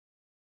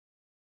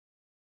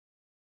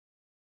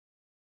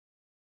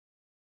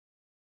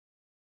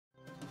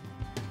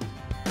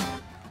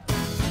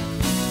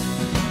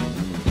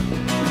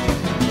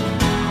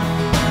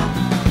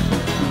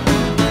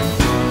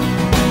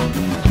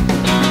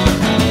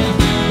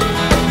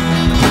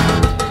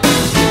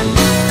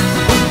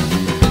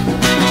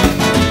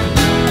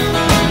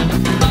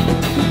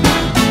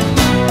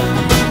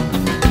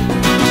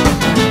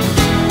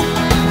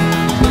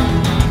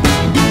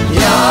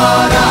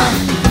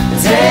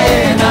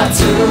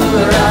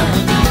natura,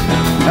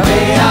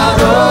 me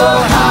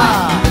aroha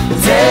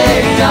te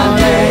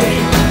ane.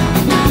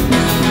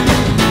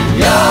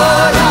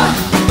 Yara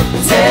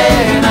te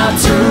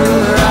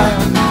natura,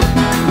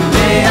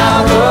 me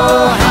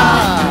aroha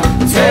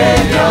te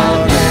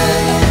ane.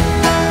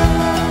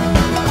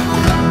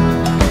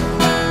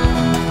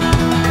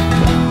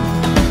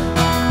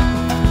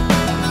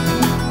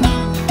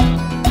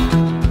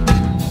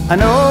 I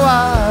know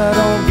I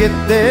don't get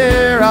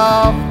there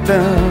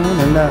often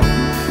enough,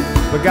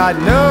 but God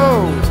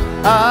knows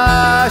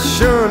I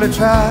surely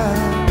try.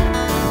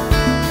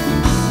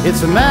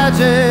 It's a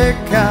magic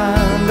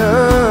kind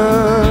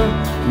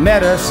of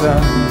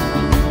medicine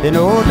that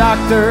no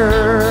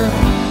doctor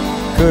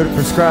could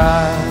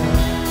prescribe.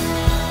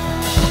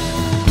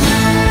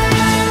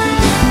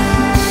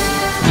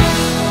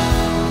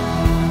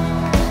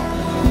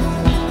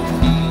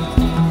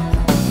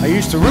 I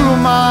used to rule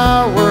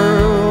my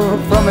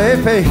world from a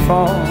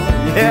payphone,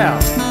 yeah.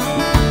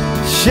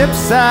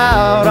 Ships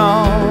out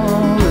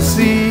on the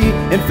sea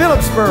in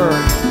Phillipsburg,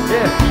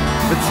 yeah.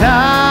 The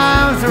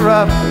times are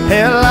rough,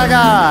 hell I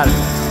got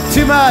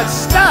too much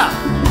stuff.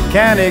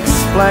 Can't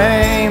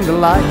explain the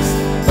likes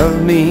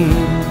of me.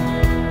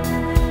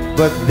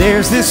 But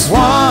there's this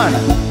one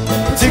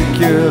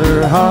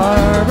particular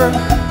harbor,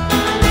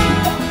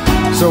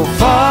 so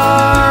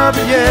far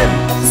but yet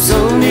so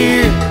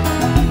near,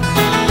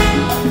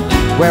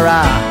 where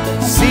I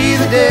see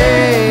the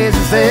days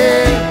as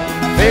they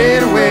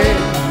fade away,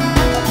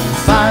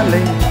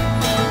 finally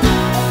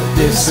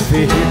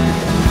disappear.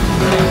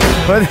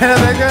 But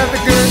they got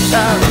the good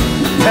times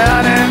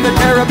down in the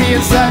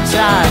Caribbean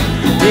sunshine.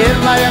 In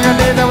my younger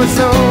days I was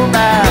so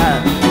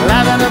bad,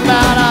 laughing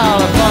about all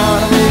the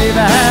fun we've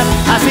had.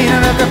 I seen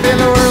enough to feel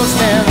the world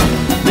spin,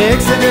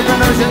 mix a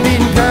different ocean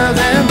beating curves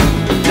and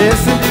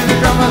listen to the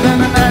drummers and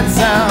the night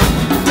sound.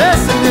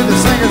 Listen to the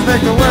singers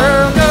make the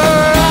world go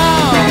round.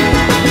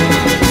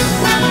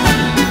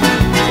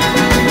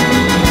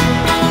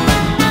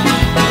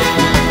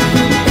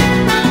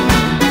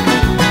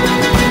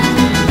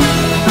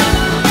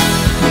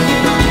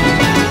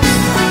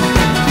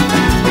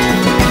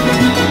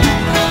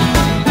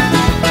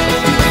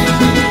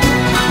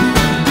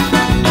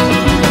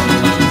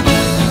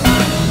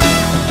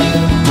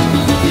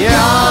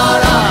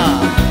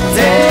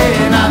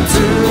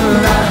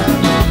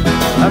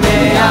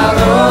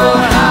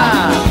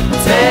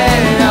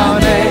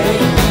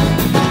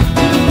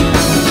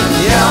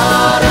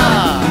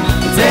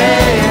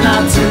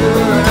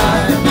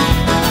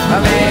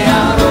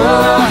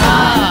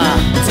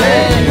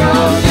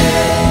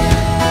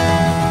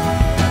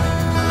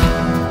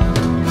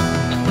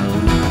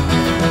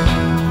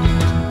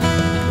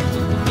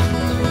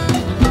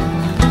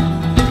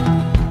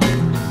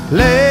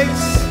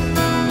 Lakes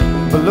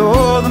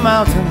below the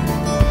mountain,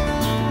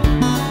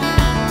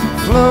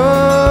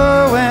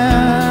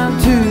 flowing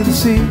to the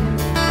sea,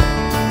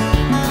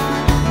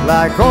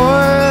 like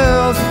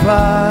oil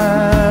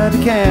supplied to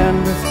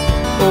canvas.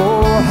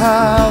 Oh,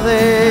 how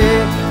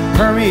they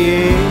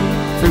permeate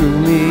through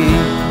me.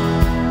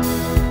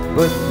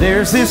 But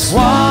there's this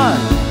one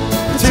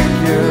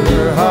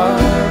particular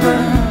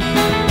harbor,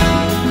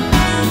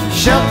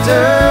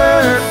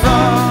 sheltered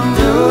from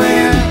the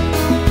wind,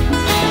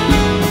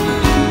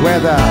 where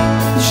the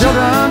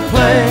children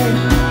play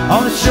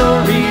on the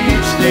shore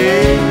each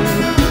day,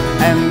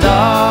 and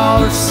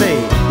all are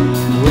safe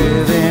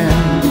within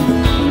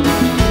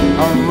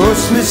a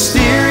most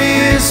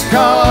mysterious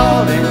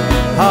calling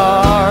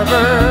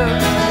harbor,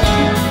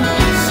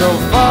 so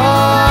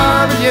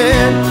far but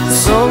yet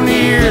so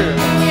near,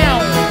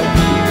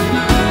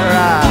 where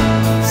I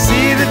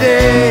see the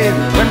day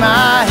when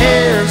my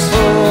hair's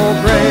full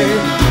gray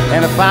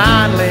and I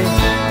finally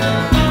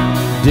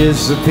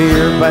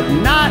disappear, but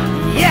not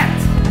yet.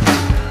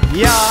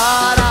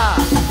 Yara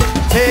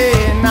te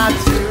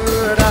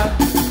natura,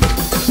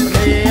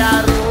 me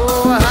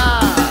aroha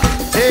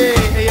te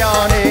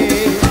yone.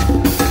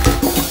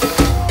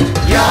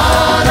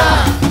 Yara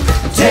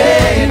te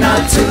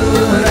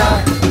natura,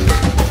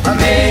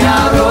 me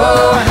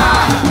aroha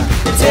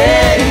te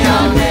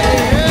yone.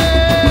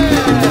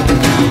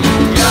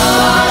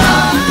 Yara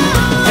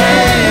te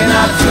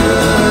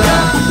natura,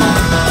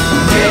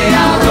 me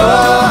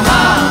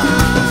aroha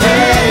te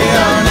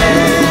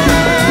yone.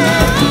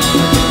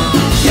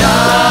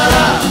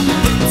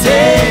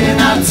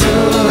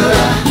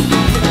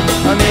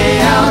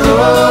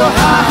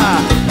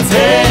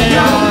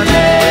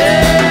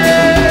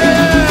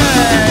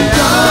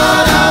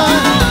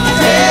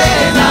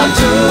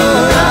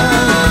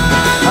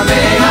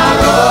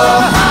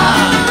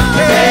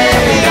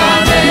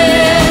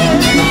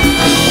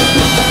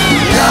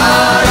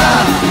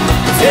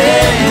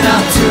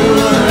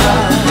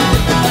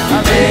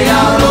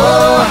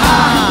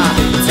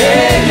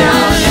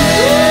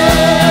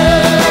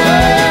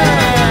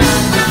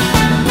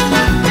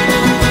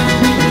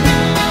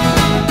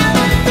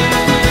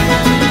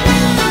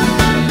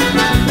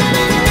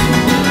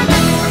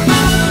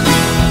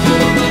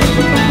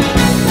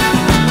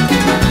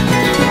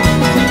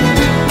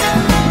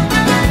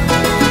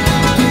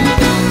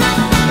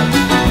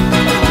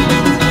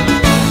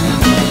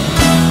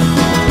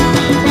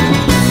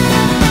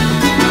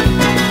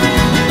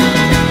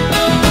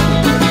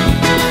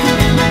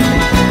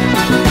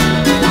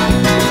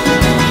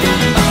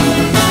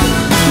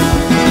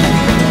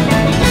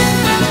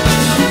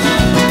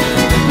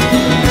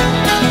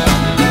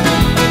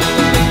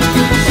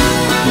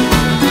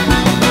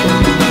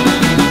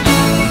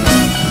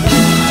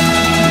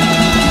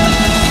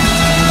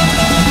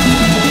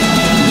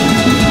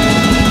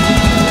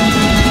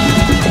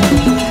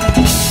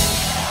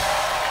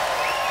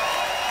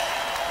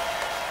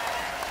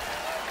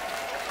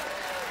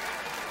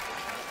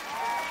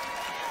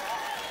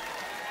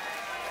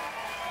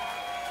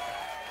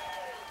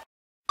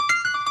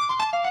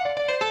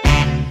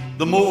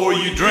 The more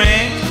you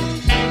drink,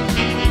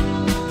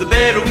 the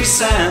better we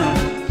sound.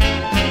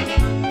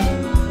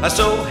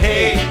 So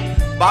hey,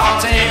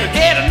 bartender,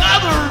 get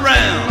another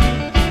round.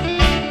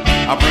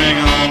 I bring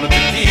on the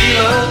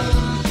tequila,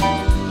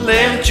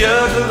 let him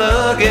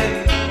chug-a-lug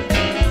it.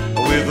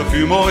 With a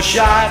few more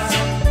shots,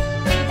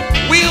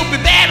 we'll be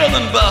better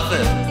than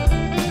Buffett.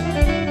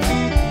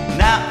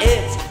 Now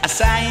it's a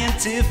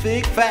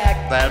scientific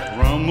fact that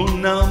rum will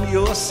numb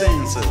your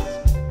senses.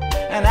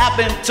 And I've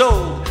been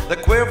told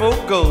that Cuervo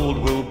Gold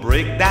will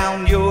break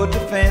down your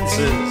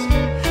defenses.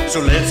 So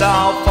let's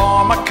all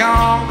form a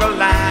conga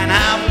line,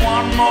 have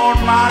one more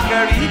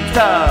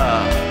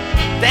margarita,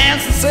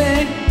 dance and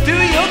sing, do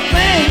your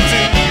thing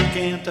till you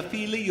can't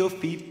feel your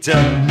feet.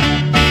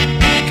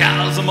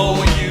 Cause the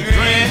more you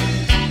drink,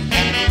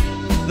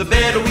 the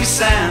better we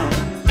sound.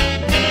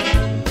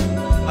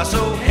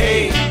 So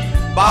hey,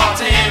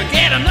 bartender,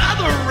 get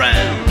another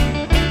round.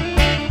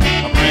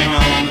 Bring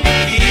on the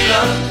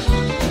tequila,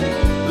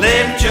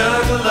 let him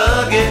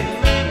chug-a-lug it.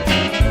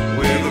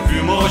 With a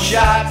few more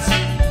shots,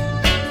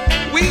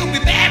 we'll be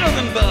better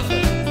than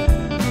Buffett.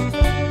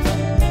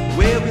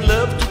 Well, we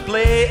love to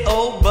play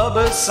old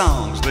Bubba's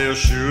songs. They're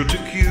sure to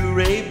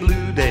cure a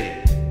blue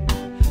day.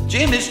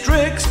 Jimmy's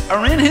tricks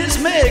are in his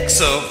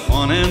mix of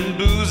fun and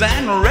booze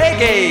and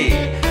reggae.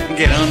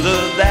 Get under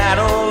that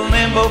old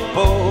limbo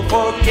pole,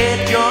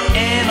 forget your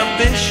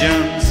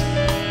inhibitions.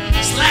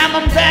 Slam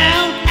them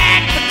down,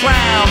 act the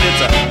clown,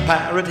 it's a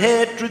pirate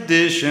head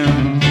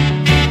tradition.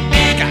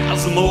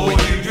 Cause the more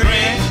you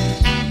drink,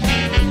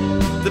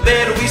 the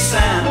better we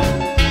sound.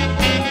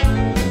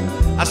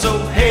 So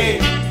hey,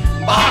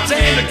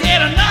 bartender,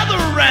 get another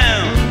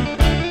round.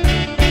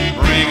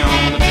 Bring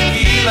on the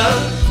tequila,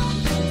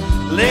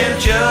 let him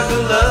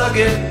chug-a-lug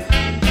it.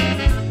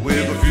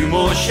 With a few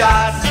more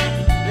shots,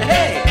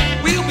 hey,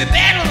 we'll be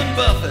better than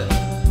Buffett.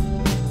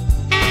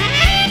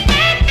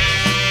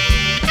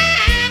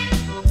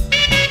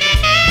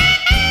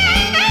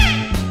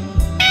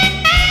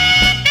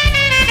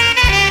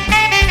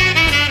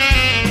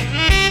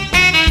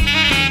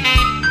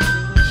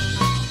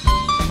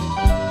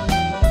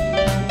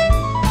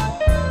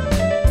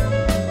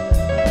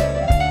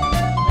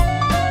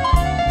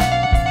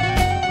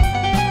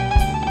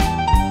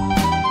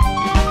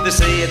 They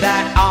say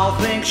that all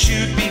things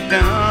should be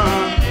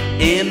done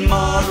in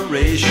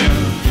moderation,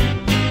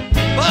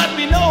 but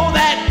we know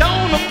that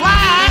don't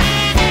apply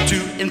to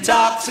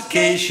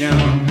intoxication.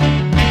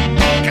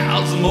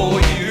 Cause the more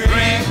you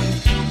drink,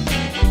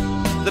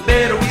 the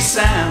better we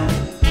sound.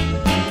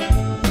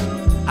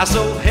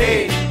 So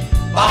hey,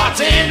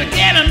 bartender,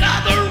 get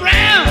another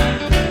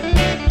round.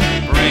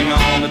 Bring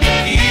on the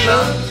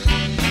tequila,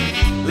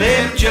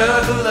 let him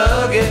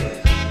chug-a-lug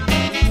it.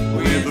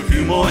 With a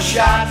few more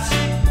shots,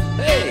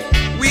 hey,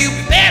 we'll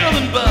be better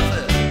than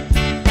Buffett.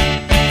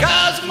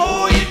 Cause the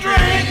more you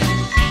drink,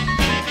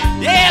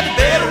 yeah, the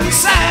better we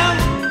sound.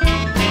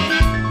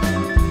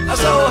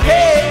 So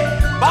hey,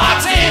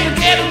 bartender,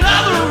 get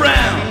another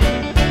round.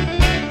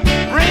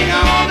 Bring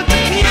on the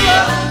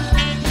tequila,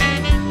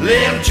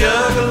 let him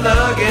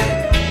chug-a-lug it.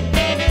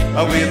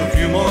 With a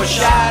few more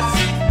shots,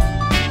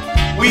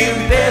 we'll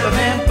be better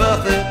than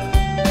Buffett.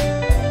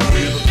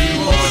 With a few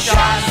more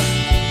shots,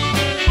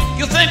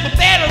 you'll think we're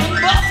better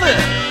than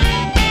Buffett.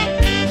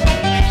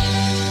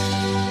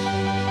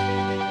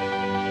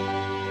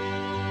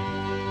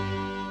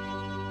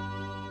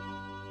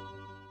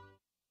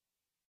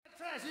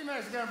 You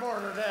Mexican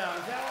border down,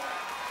 shall we?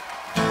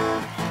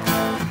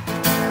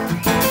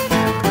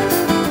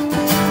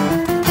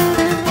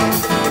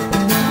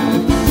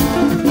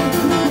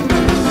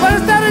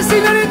 Buenas tardes,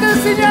 señoritas y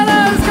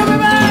señoras, ¿cómo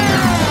va?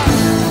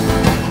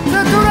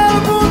 De todo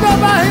el mundo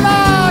va y va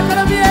con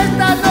la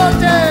fiesta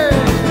noche.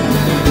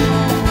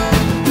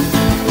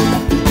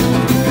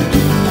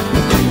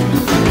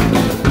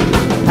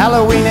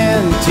 Halloween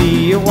in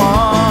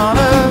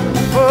Tijuana,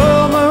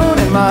 full moon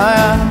in my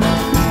eye.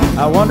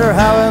 I wonder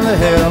how in the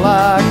hell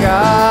I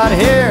got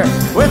here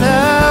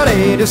without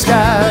a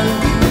disguise.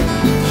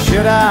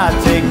 Should I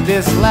take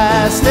this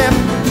last step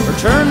or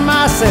turn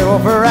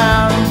myself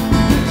around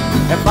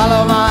and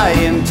follow my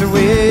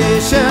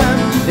intuition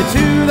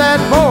into that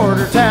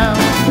border town?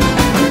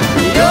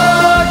 Yo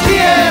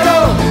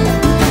quiero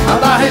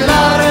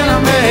bailar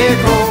en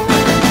Mexico.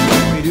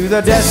 We do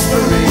the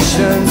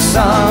desperation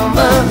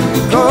samba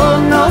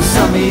con los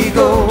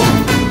amigos.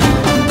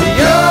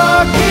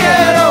 Yo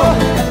quiero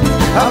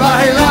a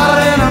bailar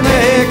en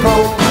Mexico.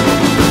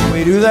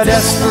 We do the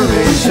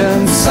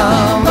desperation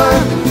samba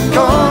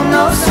con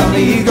los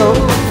amigos.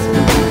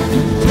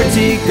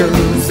 Pretty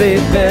girls,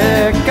 they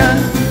beckon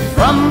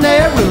from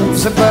their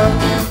rooms above.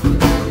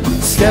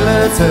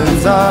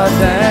 Skeletons are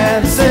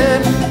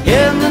dancing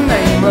in the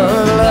name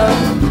of love.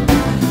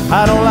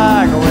 I don't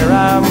like where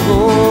I'm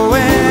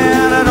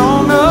going, I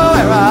don't know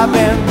where I've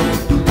been.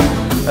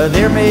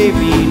 There may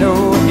be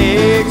no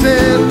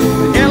exit,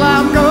 but hell,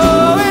 I'm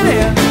going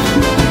in.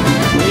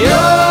 Yo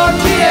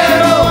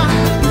quiero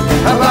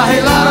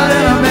bailar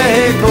en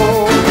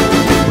Mexico.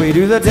 We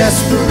do the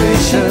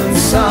desperation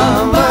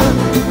samba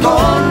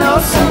con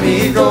los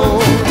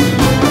amigos.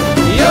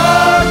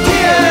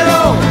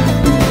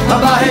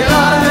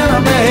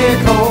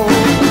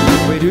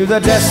 the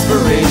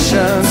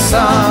desperation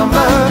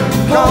samba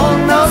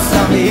con los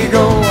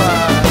amigos.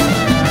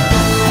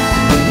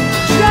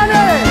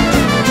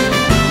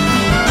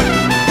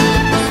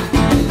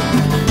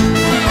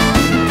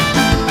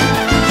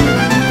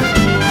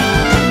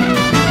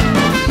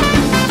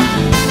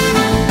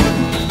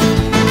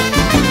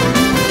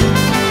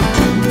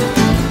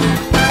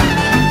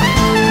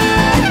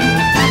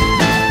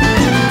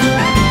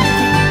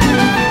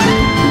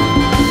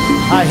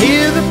 I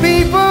hear the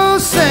people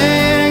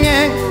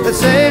singing the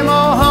same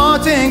old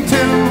haunting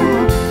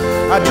tune.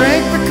 I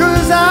drink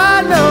because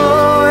I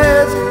know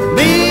it's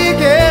me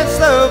against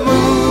the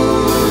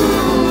moon.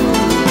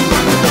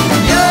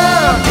 Yo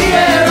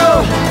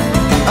quiero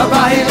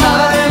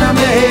bailar en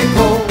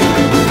México.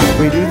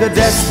 We do the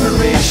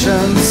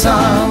desperation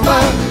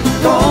samba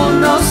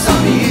con los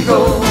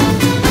amigos.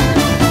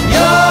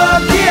 Yo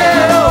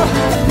quiero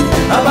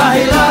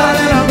bailar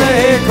en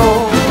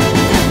México.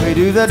 We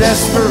do the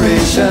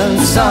desperation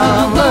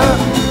samba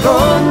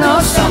con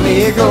los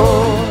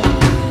amigos.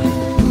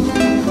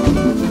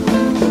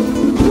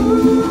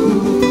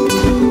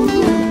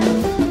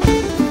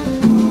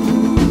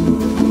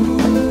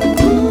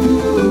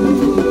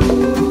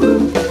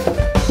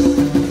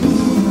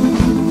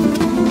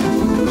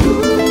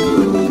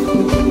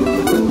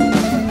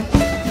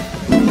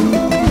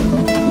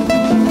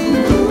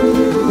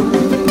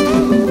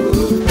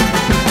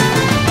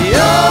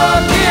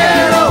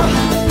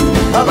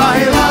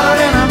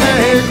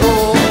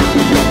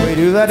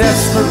 The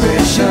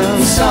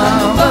desperation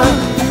samba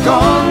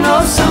con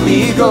los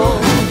amigos.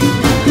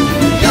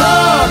 Yo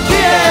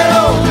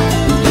quiero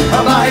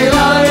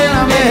bailar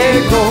en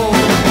México.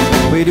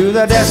 We do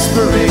the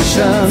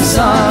desperation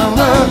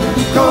samba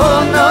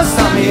con los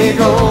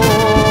amigos.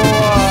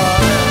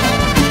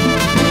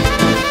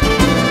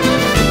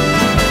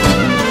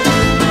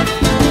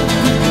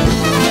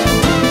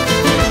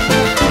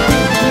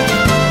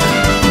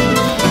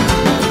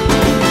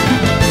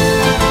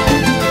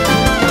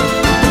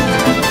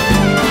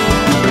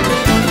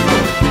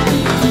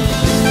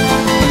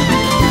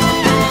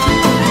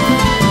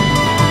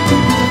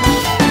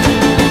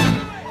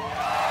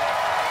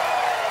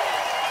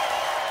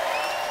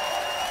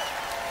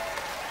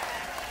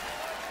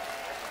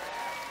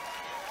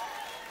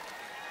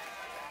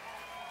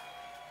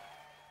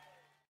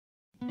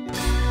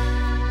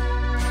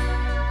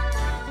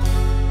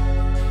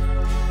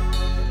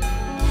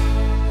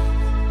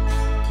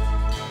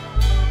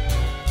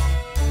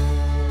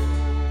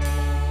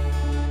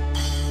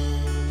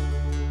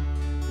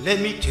 Let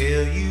me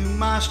tell you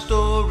my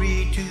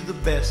story to the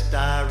best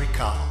I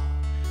recall.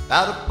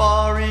 About a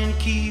bar in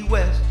Key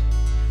West,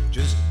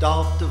 just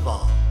off the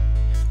Vault.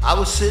 I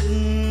was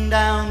sitting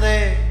down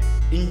there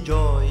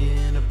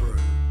enjoying a brew.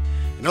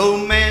 An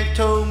old man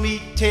told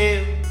me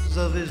tales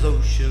of his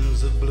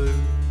oceans of blue.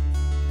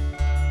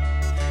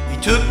 He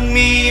took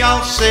me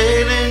off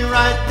sailing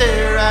right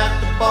there at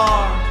the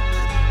bar.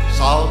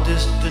 Saw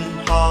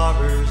distant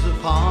harbors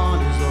upon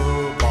his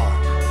old bark.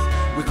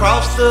 We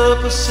crossed the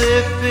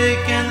Pacific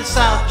and the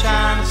South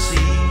China Seas.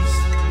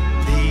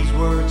 These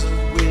words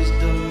of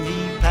wisdom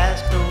he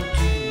passed on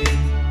to me.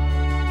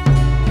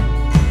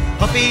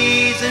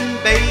 Puppies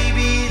and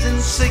babies and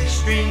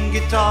six-string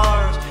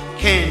guitars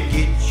can't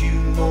get you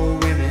more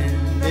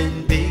women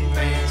than big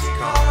fancy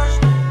cars.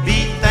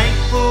 Be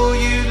thankful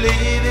you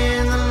live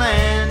in the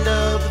land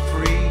of the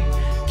free.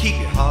 Keep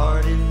your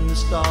heart in the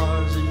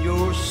stars and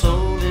your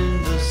soul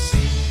in the sea.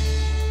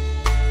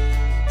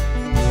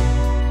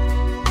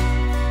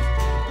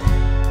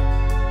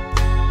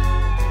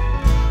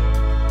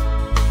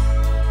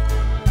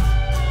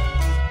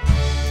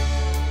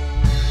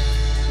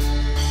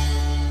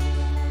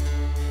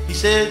 He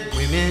said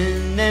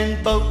women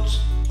and boats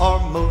are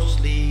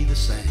mostly the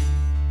same.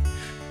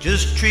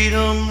 Just treat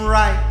them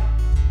right,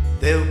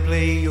 they'll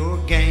play your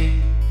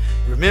game.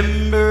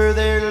 Remember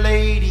they're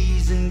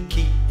ladies and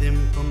keep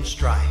them from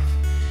strife.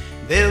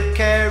 They'll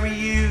carry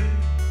you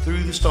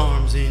through the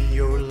storms in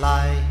your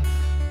life.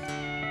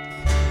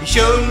 He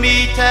showed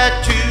me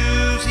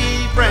tattoos,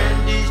 he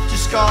brandished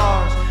his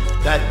scars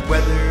that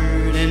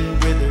weathered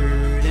and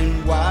withered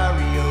and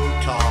wiry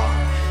old tar.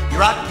 He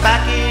rocked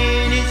back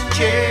in his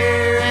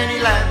chair and he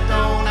laughed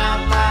on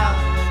out loud.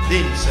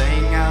 Then he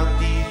sang out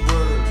these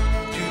words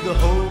to the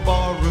whole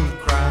barroom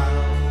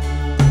crowd.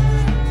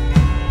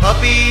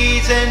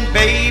 Puppies and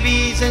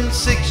babies and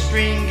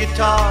six-string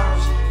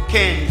guitars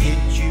can get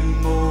you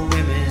more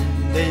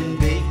women than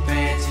big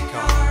fancy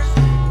cars.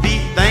 Be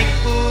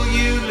thankful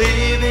you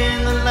live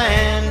in the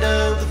land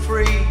of the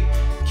free.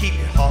 Keep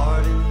your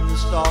heart in the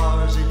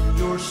stars and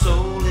your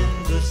soul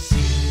in the sea.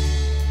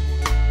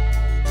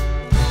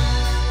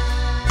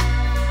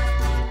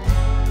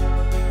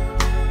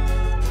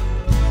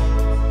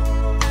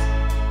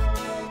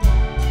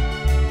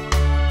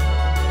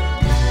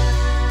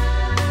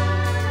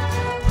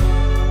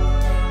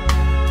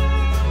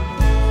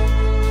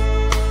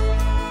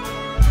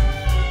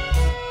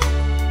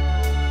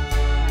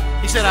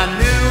 He said, I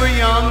knew a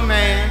young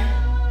man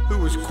who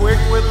was quick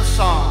with a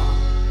song.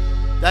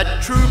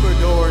 That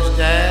troubadour's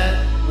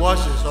dad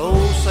was his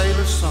old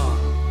sailor son.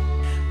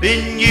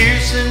 Been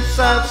years since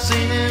I've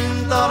seen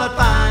him, thought I'd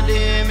find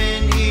him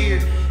in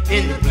here.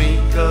 In the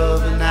blink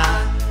of an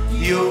eye,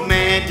 the old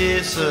man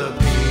disappeared.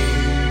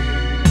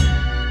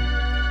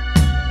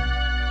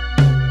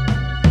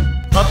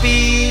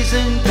 Puppies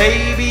and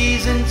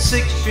babies and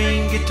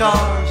six-string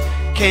guitars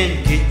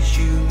can get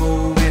you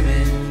more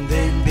women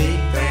than big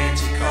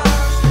fancy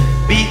cars.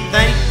 Be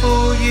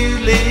thankful you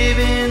live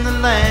in the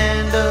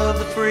land of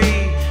the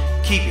free.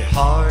 Keep your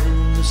heart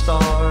in the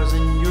stars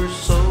and your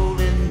soul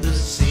in the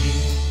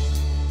sea.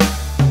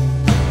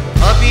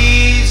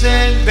 Puppies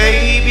and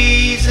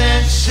babies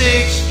and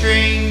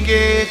six-string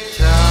guitars.